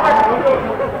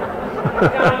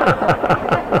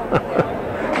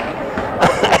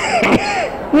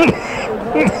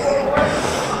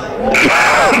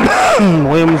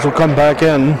 Williams will come back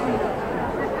in,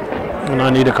 and I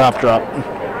need a cough drop.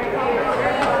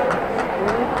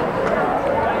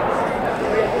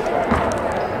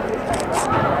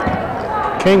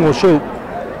 King will shoot.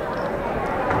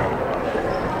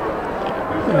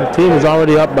 The team is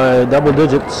already up by double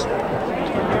digits.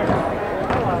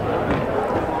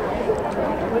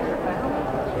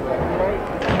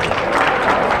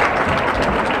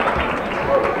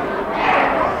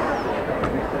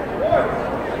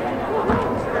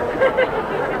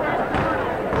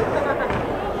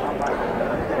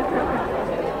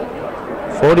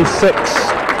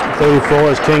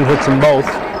 .34 as King hits them both.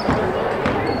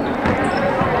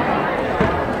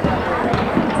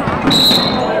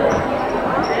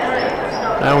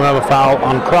 And we have a foul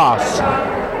on Cross.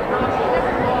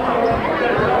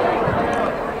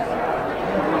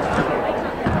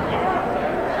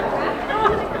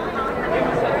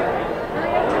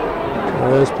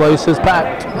 This place is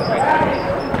packed.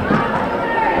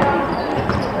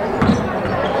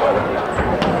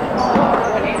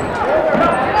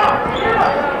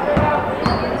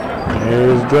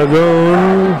 Here's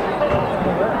Dragoon.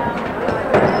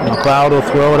 McLeod will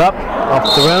throw it up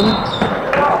off the rim.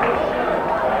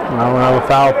 Now we'll have a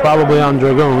foul probably on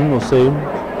Dragoon. We'll see.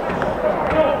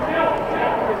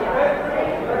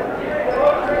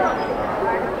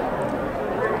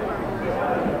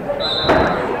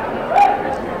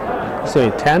 Say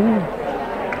 10?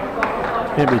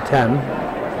 Maybe 10.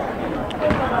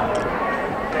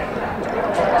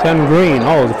 10 Green.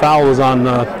 Oh, the foul was on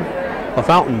a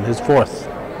Fountain, his fourth.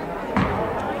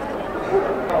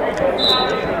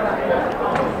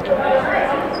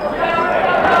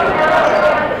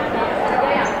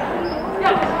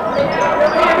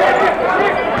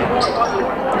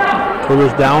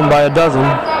 Cougars down by a dozen.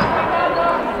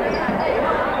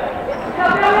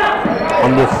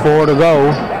 Under 4 to go.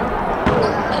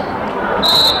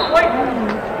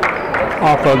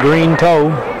 Off a green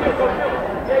toe.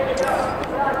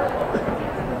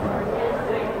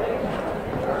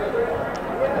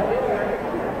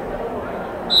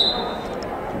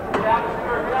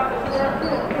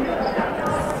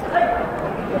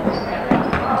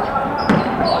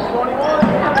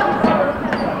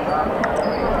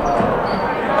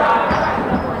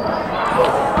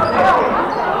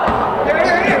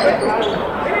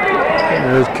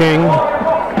 There's King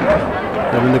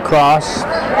having the cross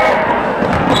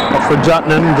up for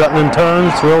Jutnan. Jutnan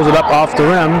turns, throws it up off the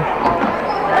rim,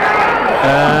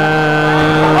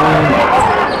 and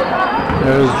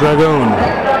there's Dragoon.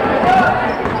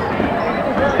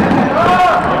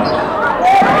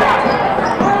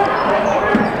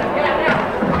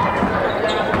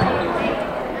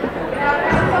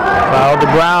 Foul to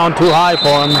Brown, too high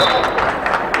for him.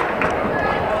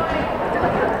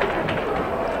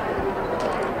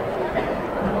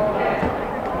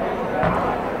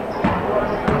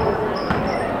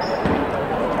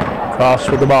 Cross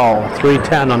with the ball,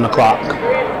 3:10 on the clock.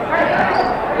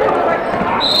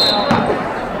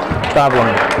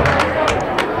 Traveling.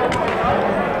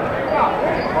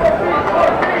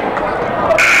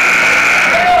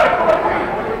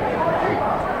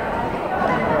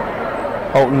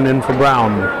 Houghton in for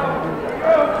Brown.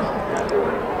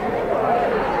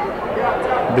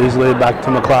 Beasley back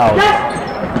to McLeod.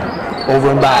 Over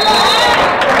and back.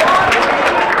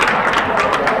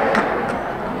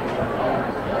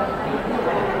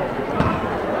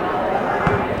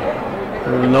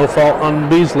 No fault on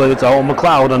Beasley. It's all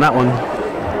McLeod on that one.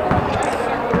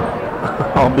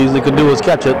 All Beasley could do was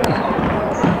catch it.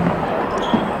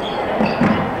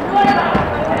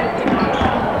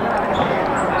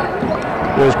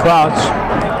 Here's Crouch.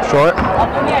 Short.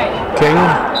 King.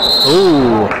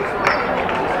 Ooh.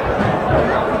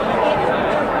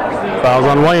 Fouls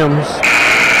on Williams.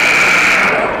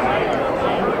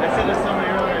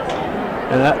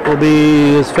 And that will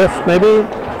be his fifth, maybe?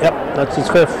 Yep, that's his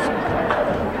fifth.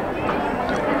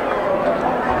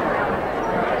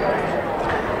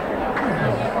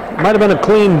 Might have been a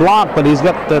clean block, but he's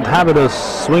got that habit of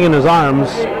swinging his arms.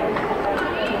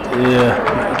 Yeah,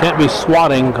 you can't be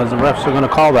swatting because the refs are going to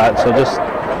call that. So just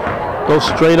go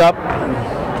straight up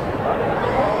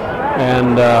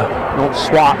and don't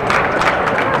swat.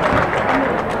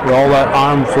 All that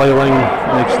arm flailing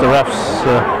makes the refs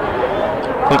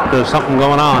think there's something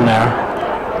going on there.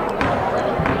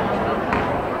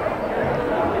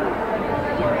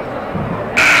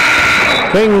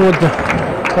 King with the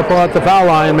couple at the foul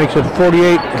line makes it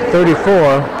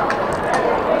 48-34.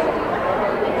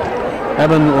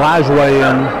 Evan Lajway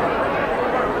in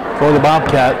for the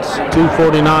Bobcats.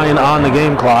 2:49 on the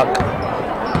game clock.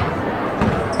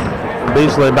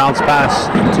 Beasley bounce pass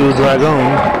to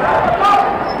Dragon.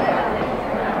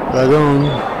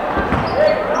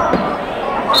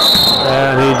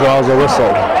 And he draws a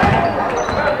whistle.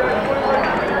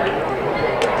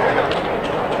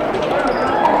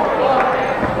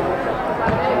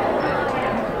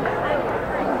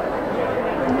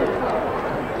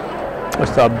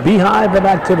 Just a beehive of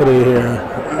activity here.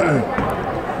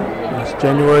 It's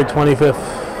January 25th,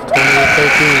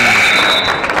 2013.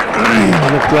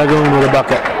 Nick Dragoon with a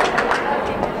bucket.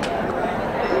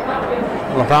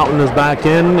 LaFountain is back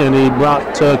in, and he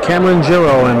brought Cameron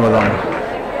Giro in with him.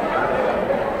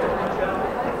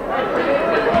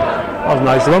 That was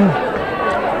nice of him.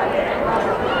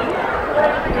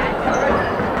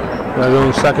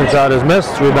 Dragoon's second shot is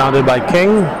missed, rebounded by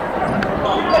King.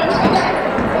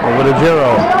 Over to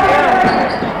Giro.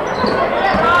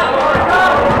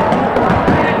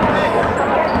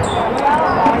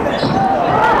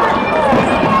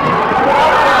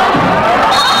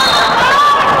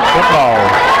 Football.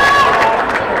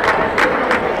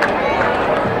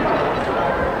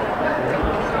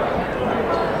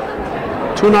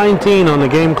 .219 on the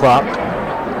game clock.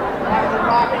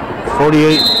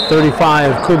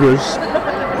 48-35 Cougars.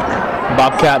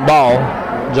 Bobcat ball.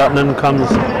 Jutman comes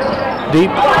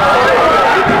deep.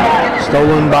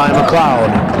 Stolen by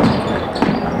McLeod.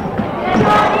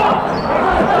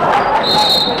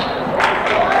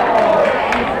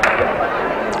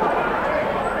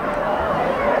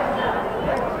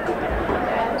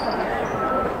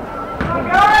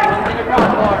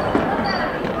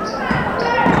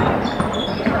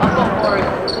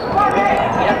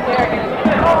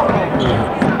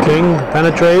 King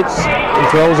penetrates and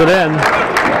throws it in.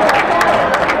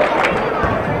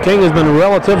 King has been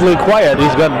relatively quiet.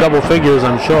 He's got double figures,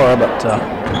 I'm sure, but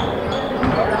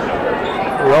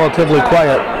relatively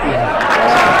quiet.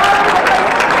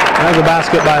 There's a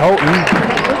basket by Houghton.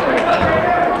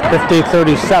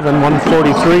 50-37,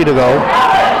 1:43 to go.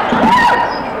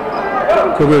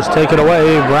 Cougars take it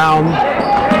away. Brown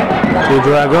to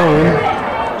Dragoon.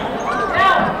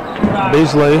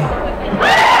 Beasley.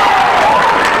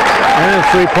 And a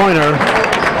three-pointer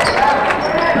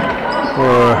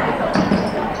for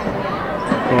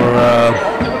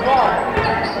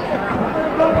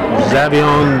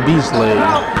Zavion Beasley.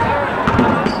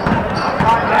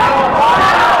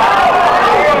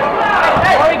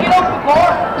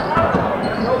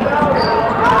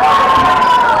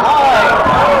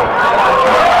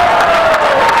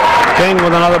 King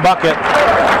with another bucket.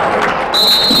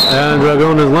 And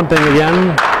Dragoon is limping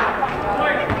again.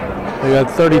 We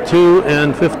got 32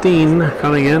 and 15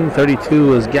 coming in.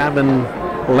 32 is Gavin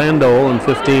Landau and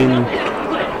 15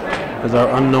 is our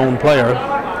unknown player.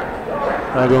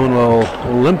 Dragoon will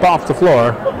limp off the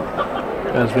floor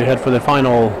as we head for the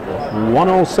final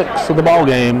 106 of the ball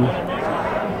game.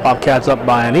 Bobcats up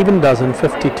by an even dozen,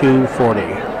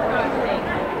 52-40.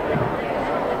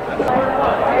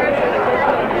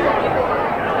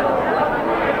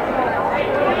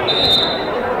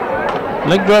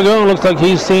 Nick Dragoon looks like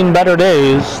he's seen better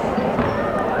days.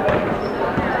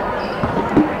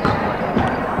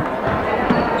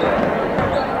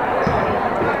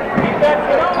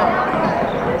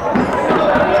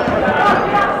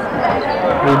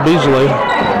 Beasley.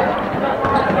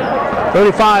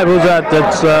 35, who's that?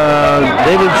 That's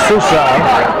David Sousa.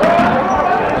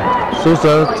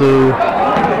 Sousa to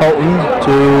Houghton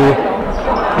to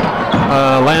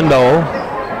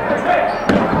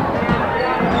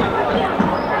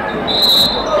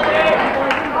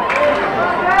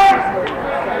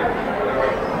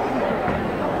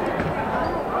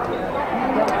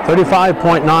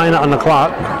 35.9 on the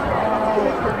clock.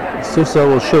 Sousa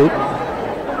will shoot.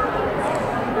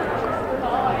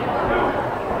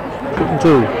 Shooting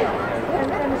 2.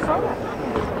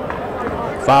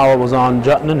 Foul was on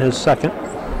Jutton, his second.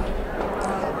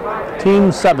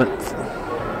 Team 7th.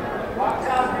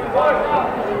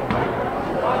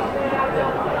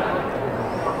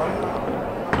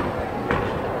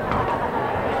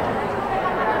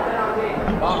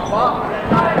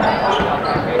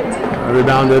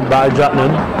 Rebounded by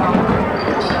Jutton.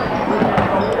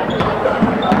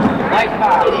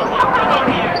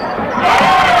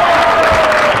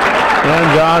 And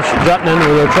Josh Jutton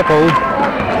with a triple.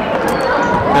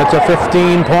 It's a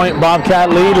 15-point Bobcat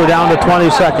lead. We're down to 20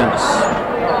 seconds.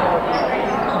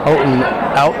 Houghton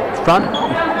out front.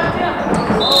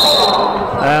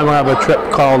 And we'll have a trip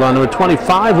called on number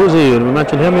 25. Who's he? Did we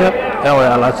mention him yet? Oh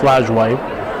yeah, that's Lajway.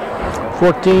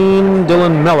 14,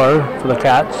 Dylan Miller for the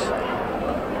Cats.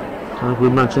 I think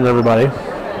we've mentioned everybody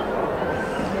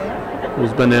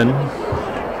who's been in.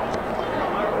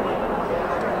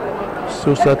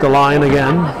 Sousa at the line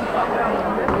again.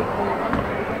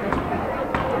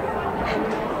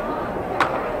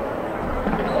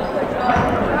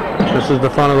 This is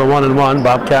the front of the 1-and-1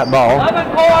 Bobcat ball. 11-4.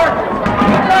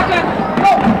 2 seconds.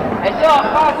 Go. Hey, stop.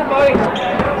 Pass it, buddy.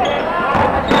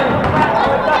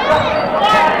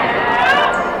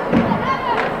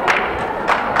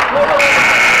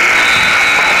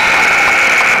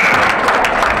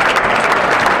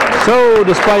 So,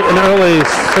 despite an early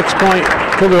 6-point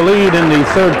Cougar lead in the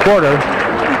third quarter,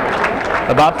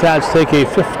 the Bobcats take a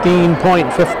 15-point,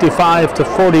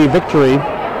 55-40 victory.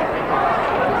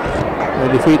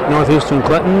 They defeat Northeastern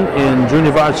Clinton in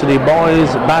junior varsity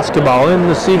boys basketball in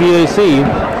the CVAC.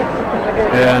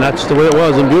 And that's the way it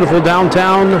was in beautiful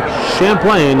downtown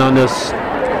Champlain on this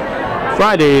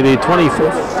Friday, the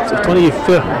 25th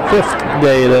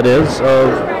day, that is,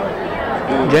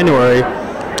 of January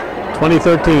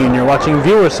 2013. You're watching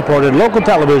viewer-supported local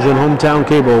television, Hometown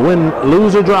Cable. Win,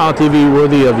 lose, or draw TV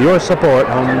worthy of your support,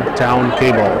 Hometown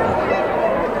Cable.